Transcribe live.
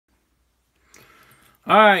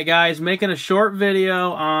Alright guys, making a short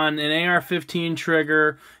video on an AR-15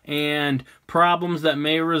 trigger and problems that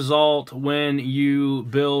may result when you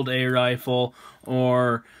build a rifle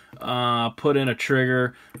or put in a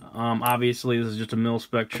trigger. Obviously this is just a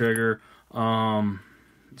mil-spec trigger.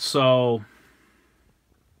 So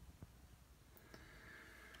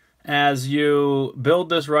as you build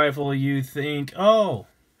this rifle you think, oh,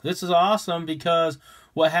 this is awesome, because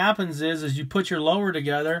what happens is you put your lower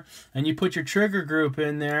together and you put your trigger group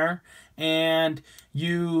in there and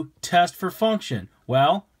you test for function.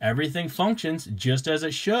 Well, everything functions just as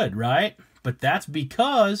it should, right? But that's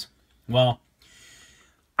because, well,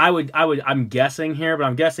 I'm guessing here, but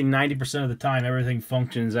I'm guessing 90% of the time everything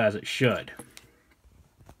functions as it should.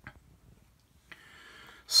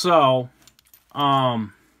 So,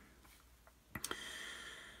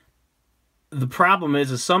 the problem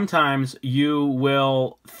is sometimes you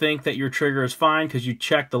will think that your trigger is fine because you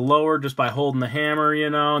check the lower just by holding the hammer, you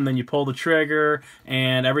know, and then you pull the trigger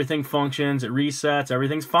and everything functions, it resets,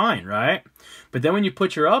 everything's fine, right? But then when you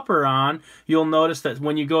put your upper on, you'll notice that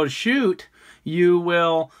when you go to shoot, you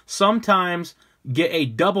will sometimes get a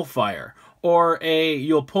double fire, or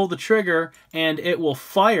you'll pull the trigger and it will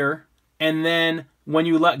fire, and then when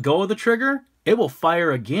you let go of the trigger, it will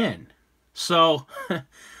fire again. So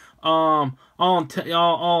all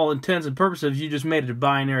intents and purposes, you just made it a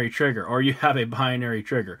binary trigger, or you have a binary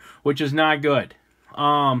trigger, which is not good.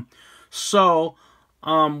 What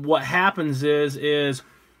happens is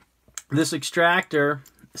this extractor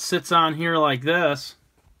sits on here like this,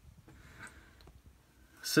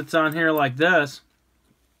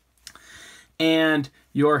 and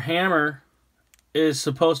your hammer is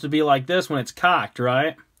supposed to be like this when it's cocked,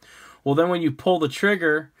 right? Well, then when you pull the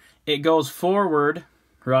trigger, it goes forward,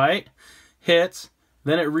 right? Hits,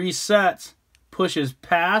 then it resets, pushes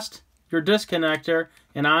past your disconnector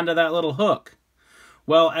and onto that little hook.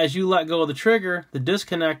 Well, as you let go of the trigger, the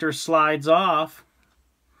disconnector slides off.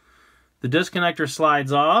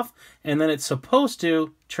 And then it's supposed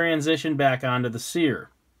to transition back onto the sear.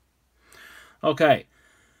 Okay,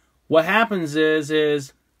 what happens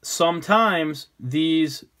is sometimes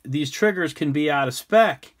these triggers can be out of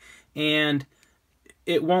spec, and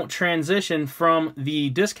it won't transition from the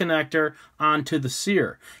disconnector onto the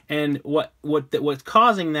sear. And what's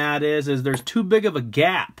causing that is there's too big of a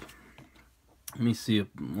gap. Let me see a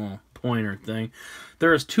little pointer thing.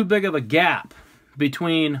 There is too big of a gap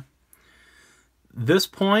between this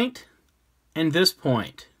point and this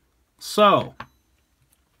point. So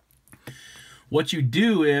what you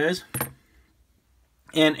do is,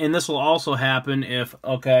 and this will also happen if,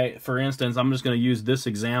 okay, for instance, I'm just going to use this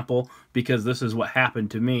example because this is what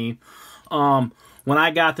happened to me. When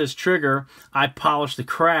I got this trigger, I polished the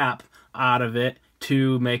crap out of it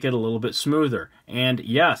to make it a little bit smoother. And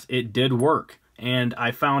yes, it did work. And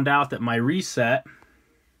I found out that my reset,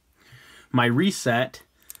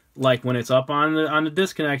 like when it's up on the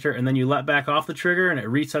disconnector and then you let back off the trigger and it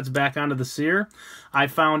resets back onto the sear, I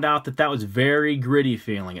found out that was very gritty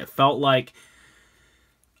feeling. It felt like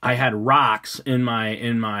I had rocks in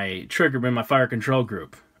my trigger, in my fire control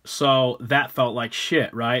group. So that felt like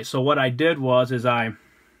shit, right? So what I did was if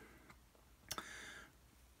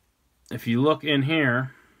you look in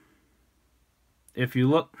here,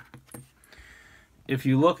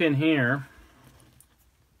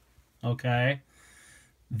 okay,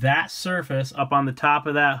 that surface up on the top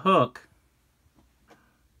of that hook,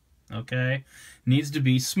 okay, needs to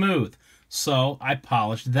be smooth. So I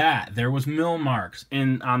polished that. There was mill marks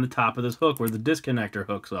on the top of this hook where the disconnector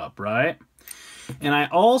hooks up, right? And I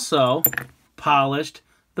also polished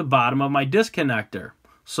the bottom of my disconnector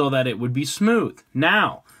so that it would be smooth.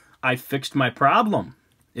 Now, I fixed my problem.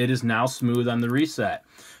 It is now smooth on the reset.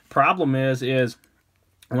 Problem is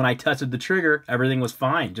when I tested the trigger, everything was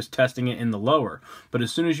fine, just testing it in the lower. But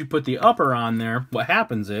as soon as you put the upper on there, what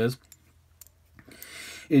happens is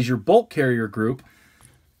your bolt carrier group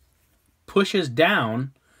pushes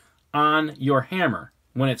down on your hammer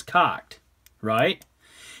when it's cocked, right?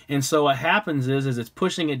 And so what happens is it's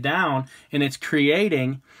pushing it down and it's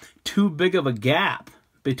creating too big of a gap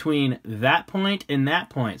between that point and that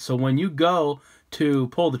point. So when you go to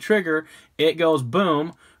pull the trigger, it goes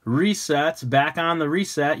boom, resets, back on the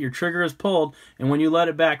reset, your trigger is pulled, and when you let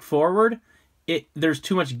it back forward, there's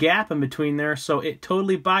too much gap in between there, so it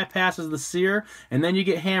totally bypasses the sear, and then you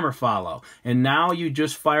get hammer follow. And now you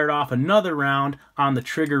just fired off another round on the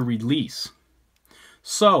trigger release.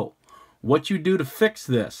 So, what you do to fix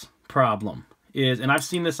this problem is, and I've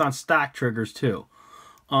seen this on stock triggers too,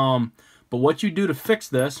 but what you do to fix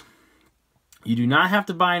this, you do not have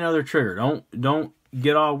to buy another trigger. Don't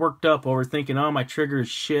get all worked up over thinking, oh, my trigger is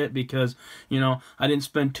shit because, you know, I didn't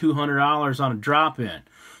spend $200 on a drop-in.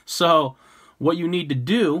 So what you need to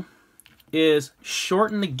do is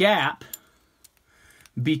shorten the gap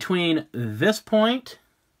between this point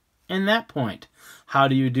and that point. How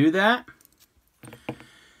do you do that?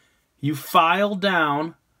 You file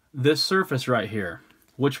down this surface right here,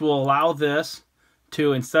 which will allow this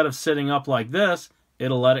to, instead of sitting up like this,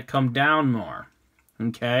 it'll let it come down more.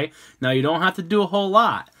 Okay? Now you don't have to do a whole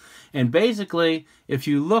lot. And basically, if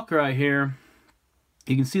you look right here,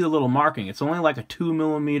 you can see the little marking. It's only like a 2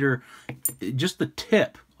 millimeter, just the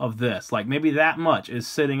tip of this, like maybe that much is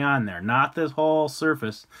sitting on there. Not this whole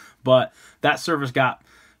surface, but that surface got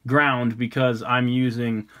ground because I'm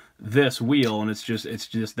using this wheel and it's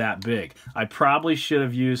just that big. I probably should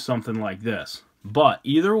have used something like this. But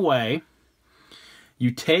either way, you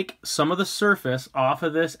take some of the surface off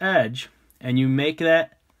of this edge and you make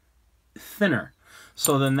that thinner.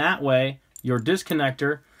 So then that way your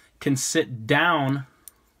disconnector can sit down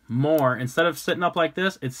more. Instead of sitting up like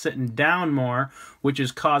this, it's sitting down more, which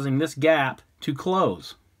is causing this gap to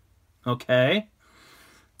close. Okay?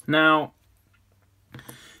 Now,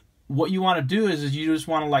 what you want to do is you just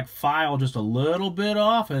want to like file just a little bit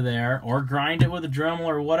off of there or grind it with a Dremel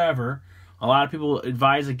or whatever. A lot of people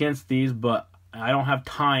advise against these, but I don't have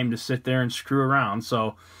time to sit there and screw around,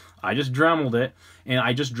 so I just Dremeled it, and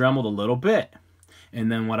I just Dremeled a little bit. And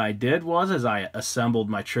then what I did was I assembled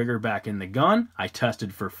my trigger back in the gun, I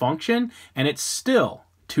tested for function, and it's still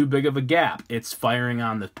too big of a gap. It's firing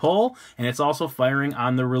on the pull, and it's also firing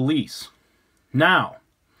on the release. Now,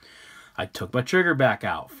 I took my trigger back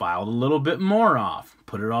out, filed a little bit more off,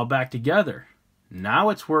 put it all back together. Now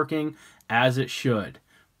it's working as it should.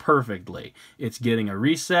 Perfectly. It's getting a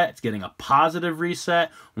reset. It's getting a positive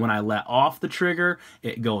reset. When I let off the trigger,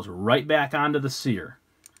 it goes right back onto the sear.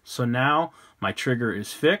 So now my trigger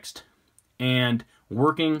is fixed and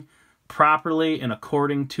working properly and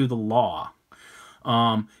according to the law.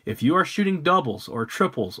 If you are shooting doubles or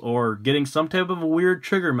triples or getting some type of a weird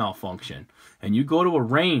trigger malfunction and you go to a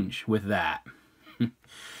range with that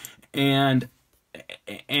and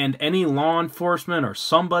any law enforcement or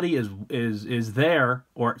somebody is there,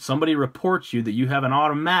 or somebody reports you that you have an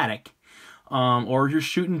automatic, or you're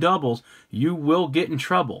shooting doubles, you will get in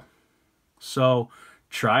trouble. So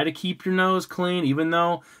try to keep your nose clean, even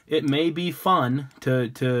though it may be fun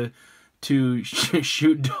to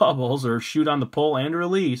shoot doubles or shoot on the pull and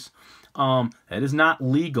release. That is not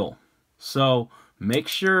legal. So make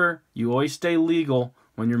sure you always stay legal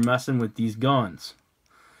when you're messing with these guns.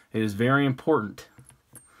 It is very important.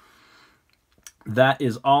 That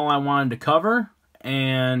is all I wanted to cover,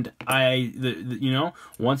 and you know,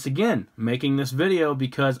 once again, making this video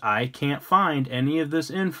because I can't find any of this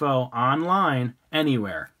info online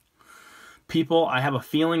anywhere. I have a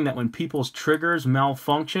feeling that when people's triggers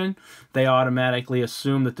malfunction, they automatically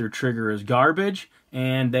assume that their trigger is garbage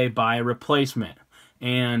and they buy a replacement.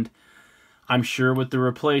 And I'm sure with the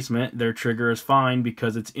replacement, their trigger is fine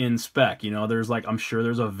because it's in spec. You know, I'm sure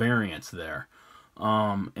there's a variance there.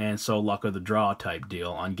 And so luck of the draw type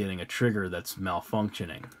deal on getting a trigger that's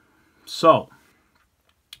malfunctioning. So,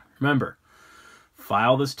 remember,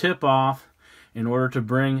 file this tip off in order to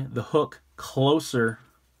bring the hook closer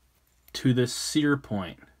to this sear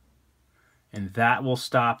point. And that will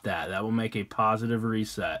stop that. That will make a positive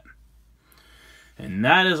reset. And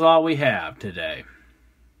that is all we have today.